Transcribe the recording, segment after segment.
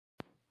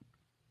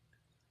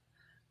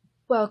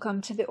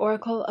Welcome to the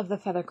Oracle of the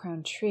Feather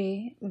Crown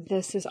Tree.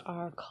 This is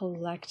our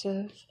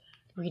collective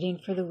reading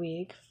for the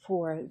week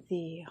for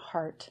the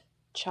heart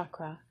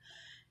chakra.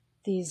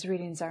 These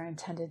readings are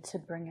intended to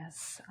bring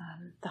us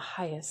the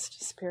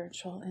highest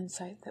spiritual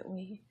insight that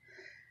we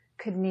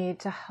could need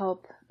to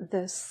help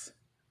this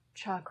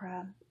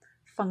chakra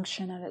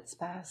function at its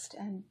best,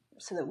 and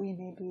so that we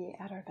may be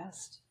at our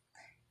best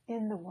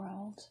in the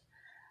world.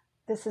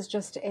 This is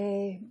just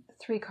a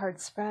 3-card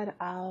spread.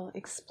 I'll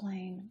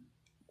explain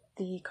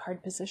the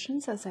card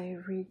positions as I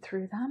read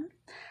through them.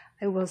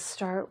 I will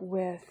start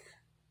with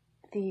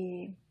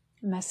the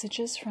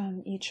messages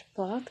from each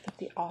book that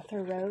the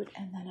author wrote,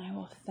 and then I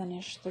will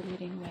finish the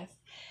reading with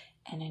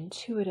an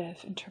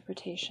intuitive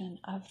interpretation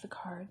of the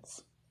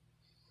cards.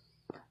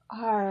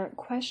 Our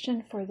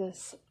question for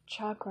this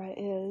chakra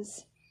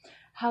is,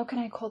 how can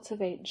I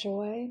cultivate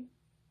joy,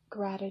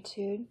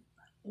 gratitude,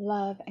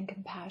 love, and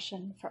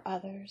compassion for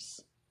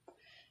others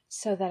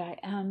so that I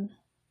am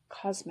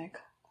cosmic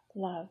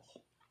love?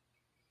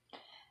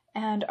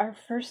 And our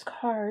first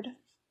card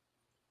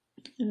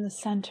in the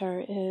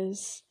center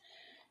is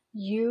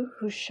You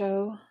Who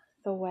Show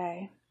the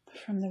Way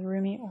from the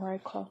Rumi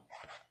Oracle.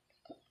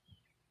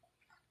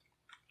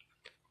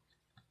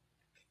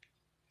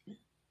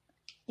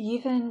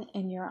 Even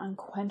in your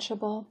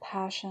unquenchable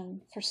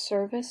passion for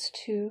service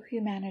to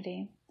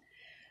humanity,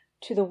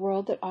 to the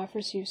world that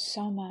offers you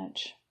so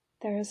much,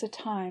 there is a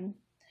time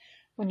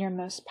when your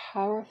most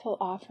powerful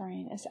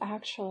offering is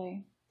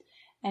actually,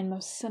 and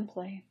most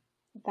simply,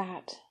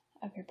 that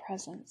of your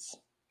presence.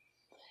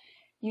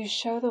 You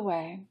show the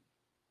way,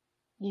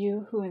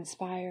 you who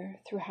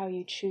inspire through how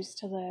you choose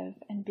to live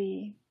and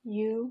be,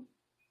 you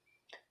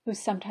who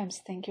sometimes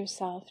think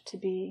yourself to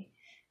be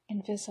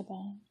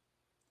invisible,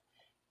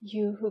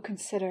 you who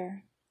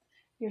consider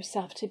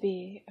yourself to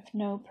be of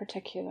no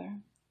particular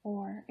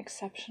or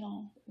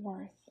exceptional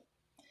worth.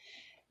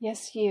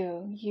 Yes,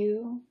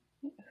 you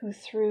who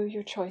through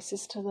your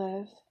choices to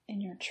live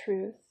in your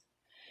truth,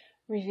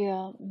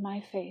 reveal my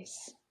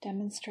face,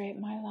 demonstrate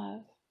my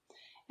love,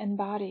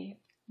 embody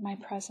my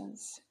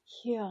presence,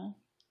 heal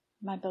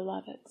my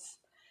beloveds,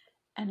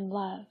 and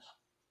love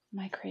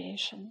my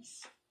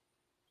creations.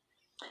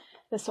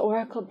 This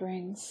oracle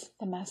brings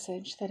the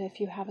message that if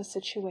you have a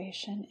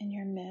situation in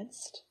your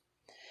midst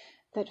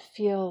that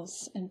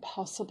feels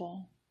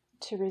impossible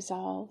to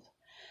resolve,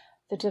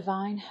 the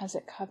divine has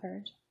it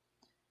covered.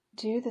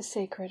 Do the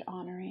sacred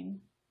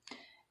honoring,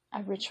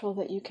 a ritual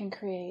that you can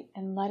create,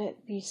 and let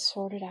it be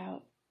sorted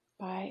out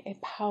by a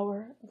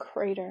power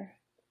greater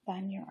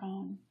than your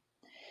own.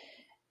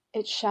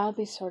 It shall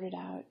be sorted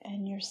out,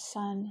 and your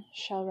sun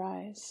shall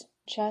rise,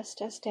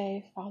 just as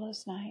day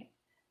follows night,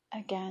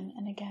 again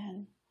and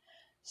again.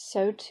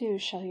 So too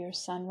shall your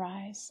sun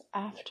rise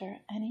after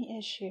any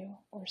issue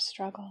or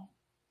struggle.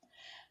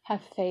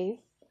 Have faith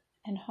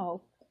and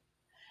hope,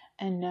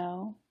 and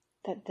know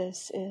that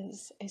this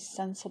is a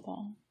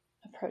sensible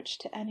approach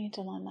to any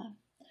dilemma,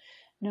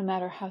 no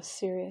matter how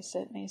serious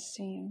it may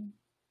seem.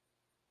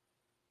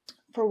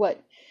 For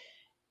what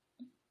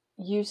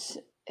use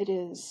it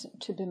is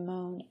to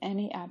bemoan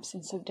any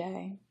absence of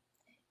day,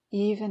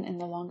 even in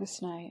the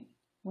longest night,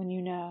 when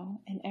you know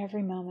in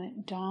every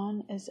moment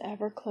dawn is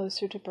ever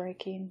closer to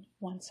breaking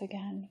once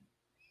again.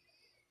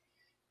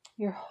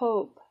 Your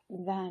hope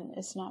then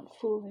is not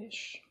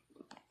foolish,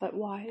 but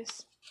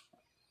wise.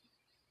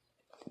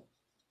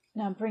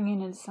 Now,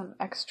 bringing in some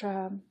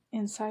extra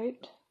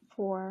insight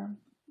for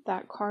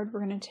that card,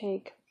 we're going to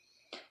take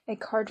a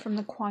card from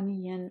the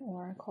Kuan Yin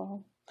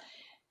Oracle,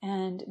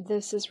 and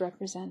this is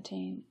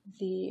representing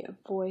the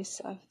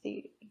voice of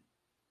the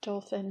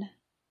Dolphin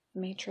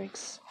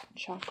Matrix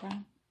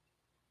Chakra.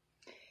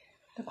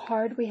 The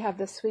card we have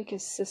this week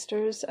is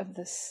Sisters of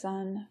the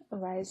Sun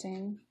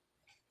Rising.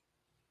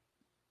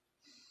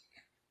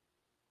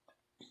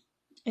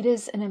 It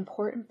is an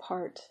important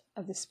part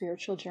of the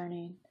spiritual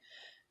journey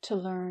to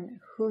learn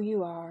who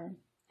you are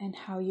and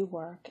how you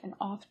work, and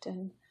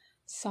often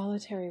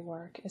solitary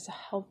work is a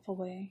helpful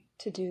way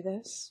to do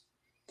this.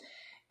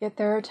 Yet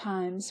there are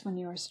times when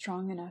you are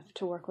strong enough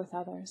to work with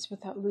others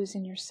without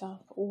losing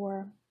yourself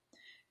or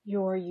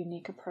your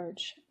unique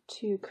approach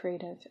to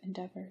creative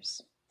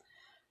endeavors.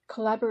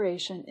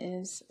 Collaboration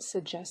is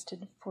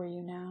suggested for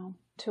you now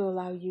to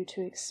allow you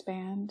to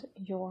expand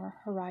your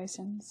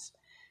horizons,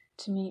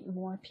 to meet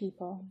more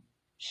people,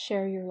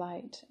 share your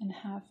light, and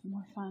have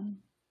more fun.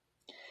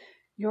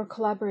 Your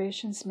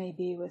collaborations may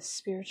be with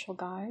spiritual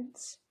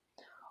guides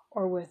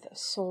or with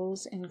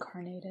souls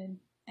incarnated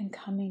and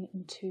coming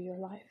into your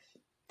life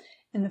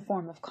in the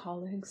form of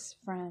colleagues,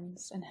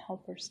 friends, and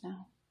helpers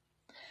now.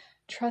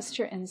 Trust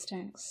your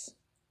instincts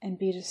and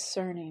be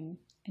discerning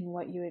in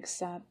what you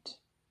accept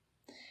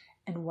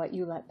and what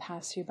you let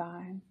pass you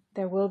by.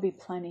 There will be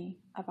plenty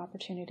of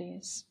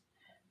opportunities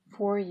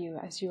for you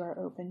as you are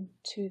open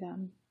to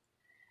them.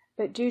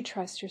 But do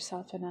trust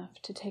yourself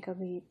enough to take a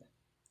leap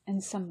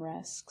and some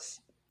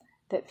risks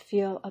that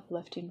feel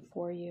uplifting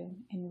for you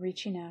in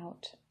reaching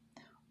out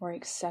or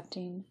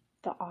accepting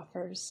the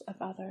offers of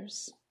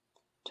others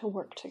to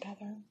work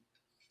together.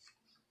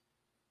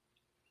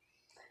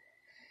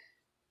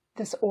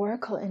 This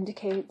oracle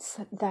indicates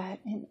that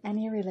in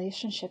any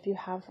relationship you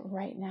have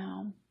right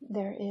now,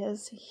 there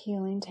is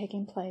healing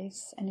taking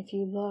place. And if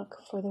you look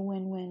for the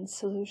win-win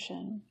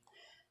solution,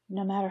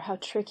 no matter how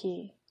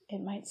tricky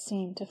it might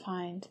seem to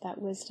find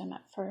that wisdom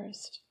at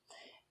first,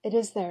 it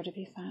is there to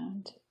be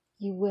found.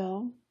 You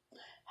will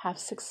have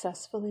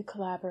successfully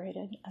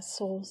collaborated as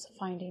souls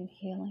finding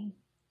healing.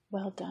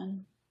 Well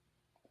done.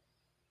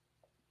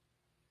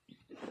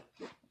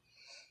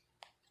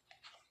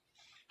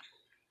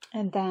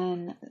 And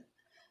then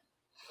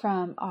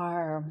from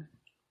our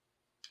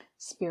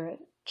spirit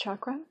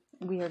chakra,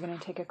 we are going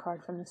to take a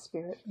card from the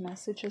spirit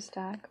messages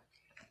deck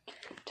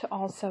to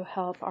also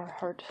help our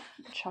heart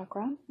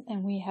chakra.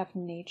 And we have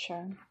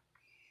nature.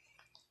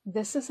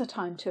 This is a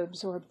time to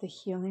absorb the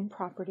healing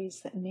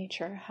properties that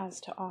nature has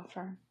to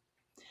offer.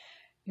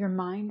 Your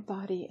mind,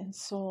 body, and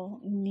soul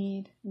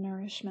need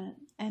nourishment,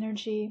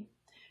 energy,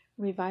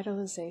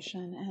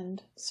 revitalization,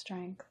 and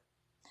strength.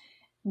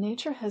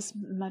 Nature has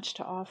much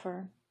to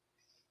offer.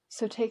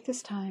 So take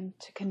this time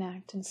to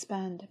connect and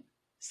spend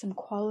some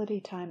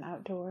quality time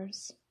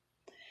outdoors.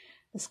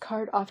 This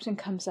card often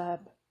comes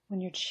up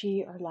when your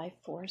chi or life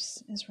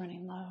force is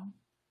running low.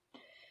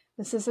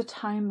 This is a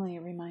timely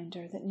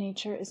reminder that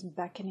nature is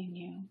beckoning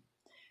you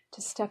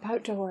to step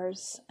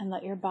outdoors and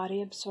let your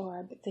body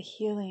absorb the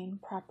healing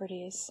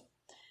properties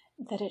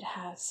that it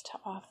has to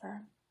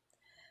offer.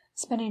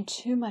 Spending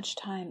too much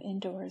time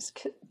indoors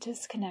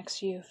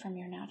disconnects you from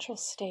your natural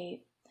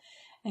state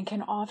and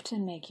can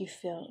often make you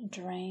feel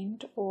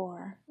drained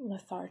or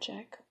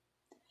lethargic.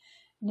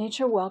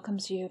 Nature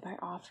welcomes you by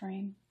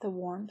offering the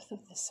warmth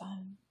of the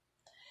sun,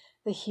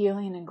 the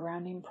healing and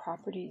grounding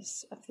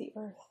properties of the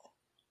earth.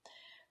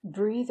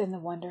 Breathe in the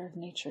wonder of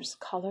nature's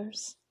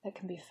colors that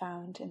can be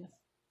found in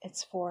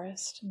its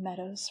forest,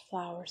 meadows,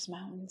 flowers,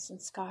 mountains,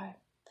 and sky.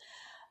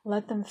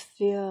 Let them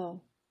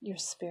fill your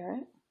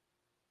spirit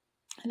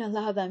and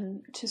allow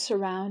them to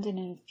surround and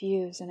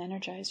infuse and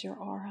energize your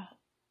aura.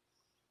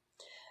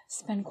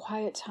 Spend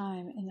quiet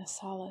time in the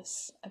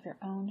solace of your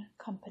own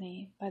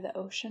company by the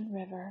ocean,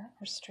 river,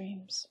 or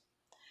streams.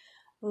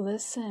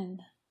 Listen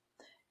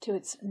to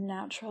its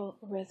natural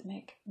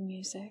rhythmic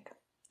music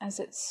as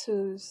it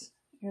soothes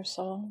your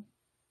soul.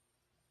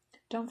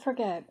 Don't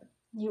forget,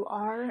 you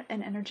are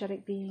an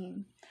energetic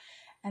being,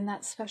 and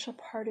that special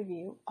part of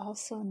you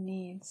also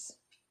needs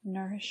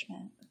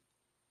nourishment.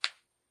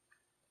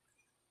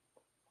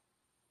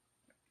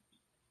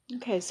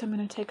 Okay, so I'm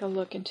going to take a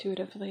look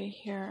intuitively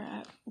here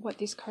at what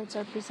these cards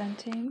are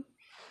presenting.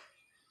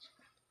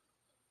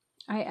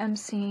 I am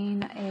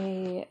seeing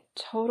a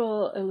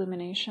total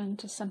illumination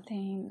to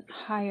something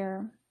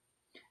higher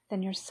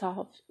than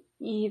yourself,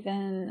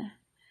 even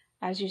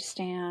as you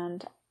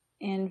stand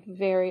in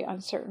very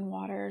uncertain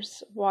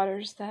waters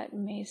that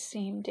may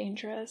seem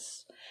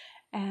dangerous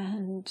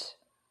and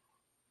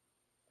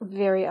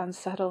very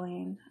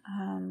unsettling.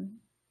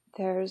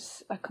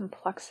 There's a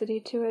complexity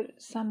to it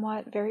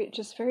somewhat, very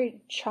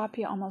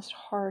choppy, almost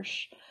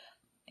harsh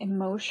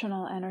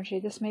emotional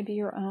energy. This may be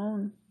your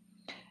own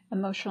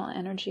emotional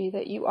energy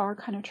that you are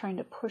kind of trying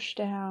to push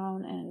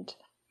down and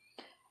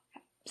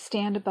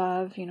stand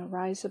above,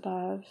 rise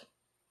above.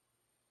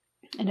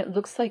 And it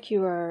looks like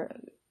you are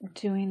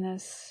doing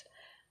this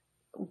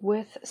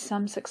with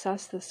some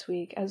success this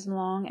week, as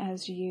long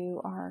as you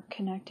are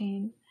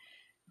connecting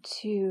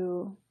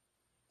to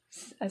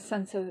a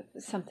sense of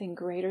something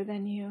greater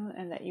than you,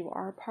 and that you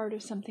are part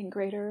of something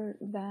greater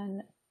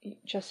than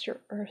just your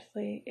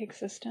earthly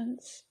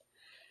existence.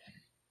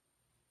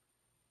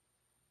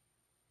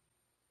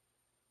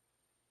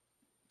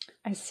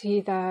 I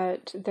see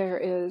that there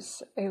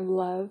is a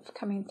love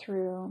coming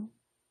through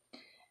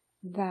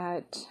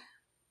that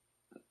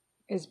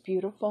is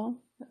beautiful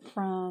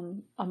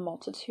from a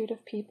multitude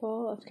of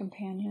people, of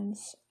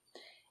companions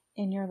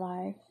in your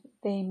life.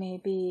 They may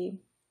be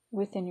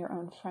within your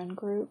own friend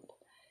group,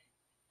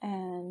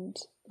 and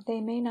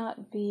they may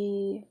not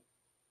be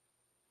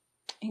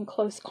in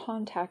close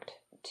contact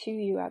to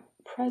you at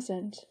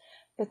present,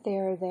 but they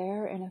are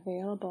there and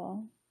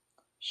available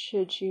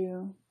should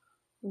you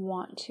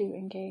want to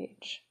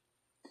engage.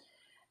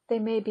 They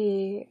may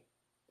be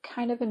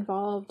kind of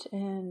involved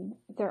in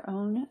their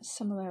own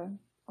similar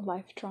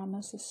life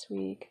dramas this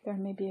week. There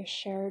may be a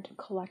shared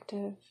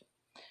collective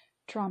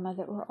drama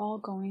that we're all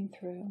going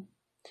through.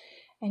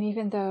 And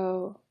even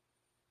though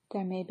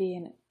there may be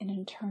an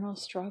internal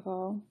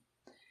struggle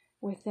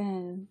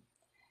within,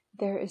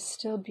 there is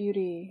still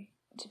beauty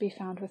to be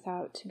found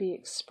without, to be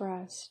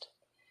expressed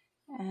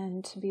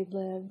and to be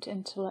lived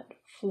and to let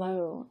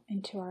flow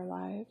into our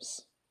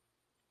lives.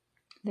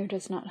 There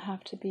does not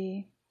have to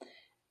be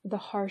the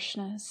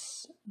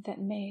harshness that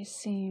may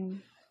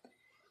seem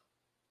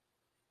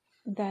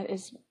that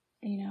is,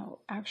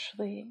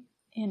 actually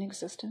in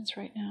existence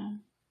right now.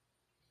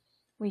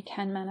 We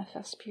can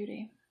manifest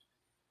beauty.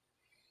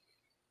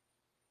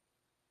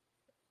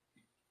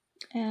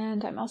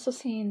 And I'm also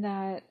seeing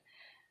that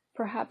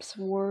perhaps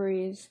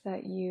worries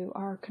that you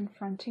are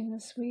confronting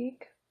this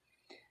week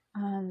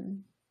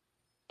can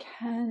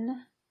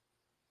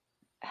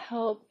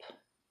help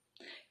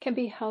can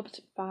be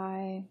helped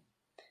by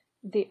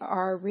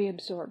our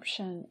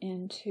reabsorption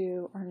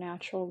into our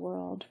natural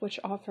world, which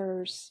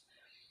offers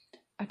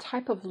a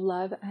type of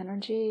love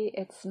energy.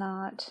 It's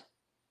not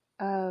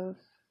of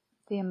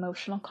the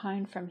emotional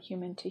kind from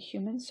human to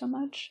human so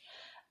much,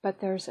 but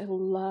there's a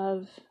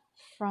love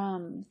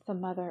from the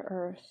Mother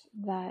Earth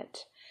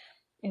that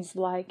is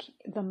like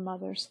the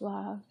mother's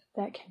love,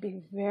 that can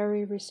be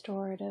very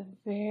restorative,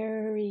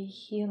 very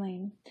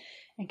healing,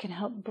 and can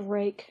help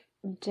break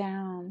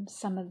down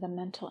some of the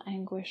mental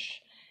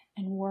anguish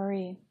and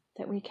worry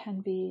that we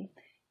can be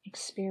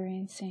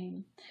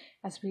experiencing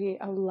as we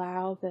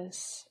allow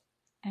this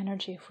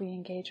energy, if we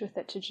engage with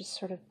it, to just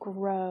sort of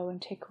grow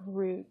and take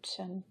root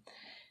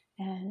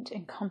and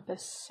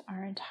encompass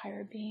our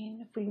entire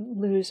being, if we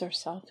lose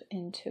ourselves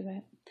into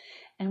it.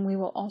 And we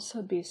will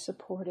also be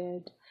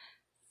supported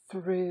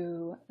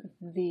through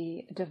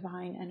the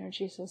divine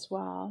energies as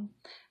well,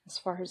 as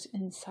far as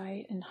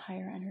insight and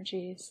higher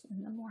energies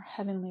in the more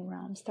heavenly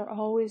realms. They're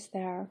always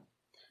there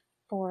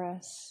for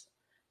us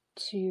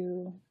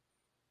to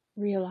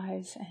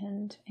realize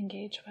and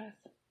engage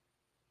with.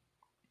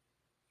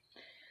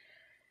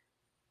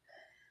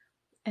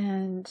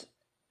 And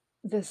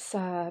this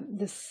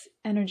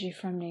energy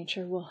from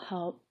nature will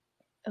help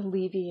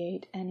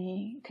alleviate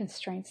any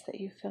constraints that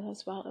you feel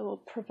as well. It will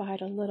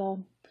provide a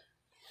little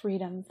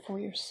freedom for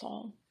your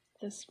soul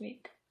this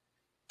week.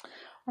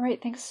 All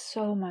right, thanks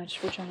so much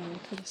for joining me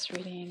for this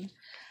reading.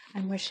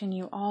 I'm wishing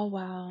you all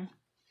well.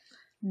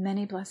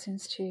 Many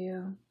blessings to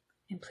you.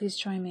 And please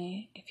join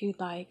me if you'd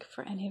like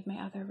for any of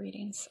my other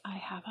readings I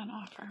have on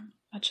offer.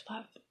 Much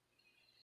love.